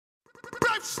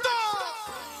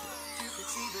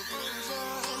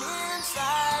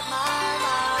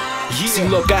See,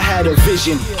 look, I had a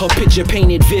vision, her picture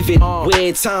painted vivid. Where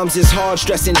at times it's hard,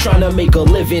 stressing, trying to make a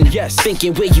living.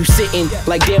 Thinking where you sitting,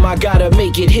 like damn, I gotta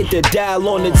make it. Hit the dial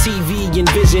on the TV,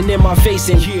 envisioning my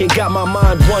facing. It got my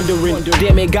mind wondering,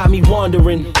 damn, it got me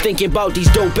wandering. Thinking about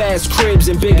these dope ass cribs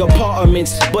and big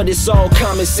apartments. But it's all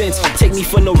common sense, take me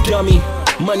for no dummy.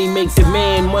 Money make the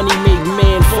man, money make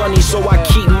man funny. So I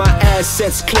keep my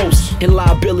assets close and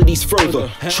liabilities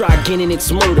further. Try again and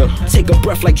it's murder. Take a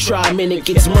breath like try a minute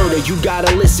gets murder. You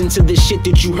gotta listen to the shit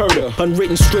that you heard of.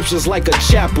 Unwritten scriptures like a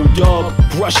chapel, dog.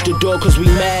 Rush the door cause we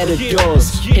mad at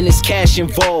doors. And it's cash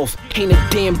involved. Ain't a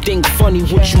damn thing funny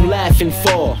what you laughing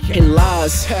for. And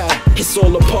lies, it's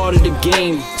all a part of the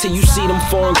game. Till you see them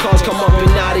foreign cars come up and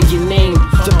out of your name.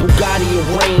 The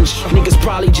Bugatti arranged, niggas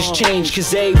probably just changed.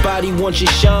 Cause everybody wants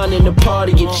your shine and the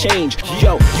party you change.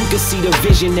 Yo, you can see the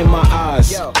vision in my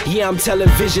eyes. Yeah, I'm telling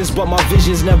visions, but my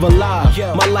visions never lie.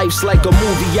 My life's like a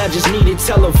movie, I just need it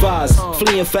televised.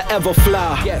 Fleeing forever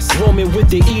fly, roaming with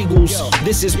the eagles.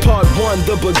 This is part one,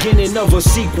 the beginning of a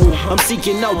sequel. I'm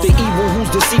seeking out the evil who's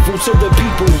deceitful to the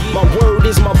people. My word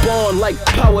is my bond, like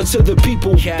power to the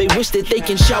people. They wish that they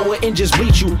can shower and just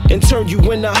bleach you and turn you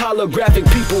into holographic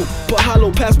people. But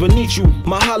hollow pass beneath you,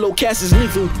 my hollow cast is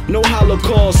lethal. No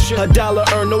holocaust, a dollar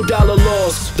earned, no dollar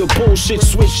lost. The bullshit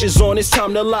switch is on, it's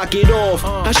time to lock it off.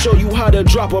 I show you how to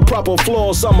drop a proper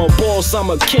floss. I'm a boss,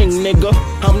 I'm a king, nigga.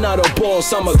 I'm not a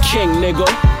boss, I'm a king, nigga.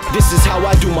 This is how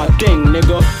I do my thing,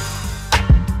 nigga.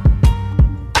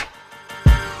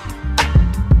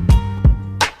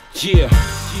 Yeah,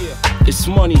 it's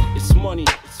money,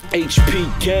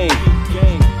 HP game.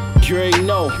 You already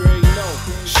know,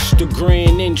 it's the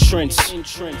grand entrance.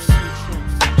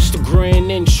 It's the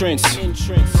grand entrance.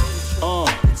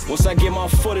 Once I get my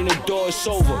foot in the door, it's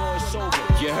over.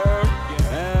 You heard?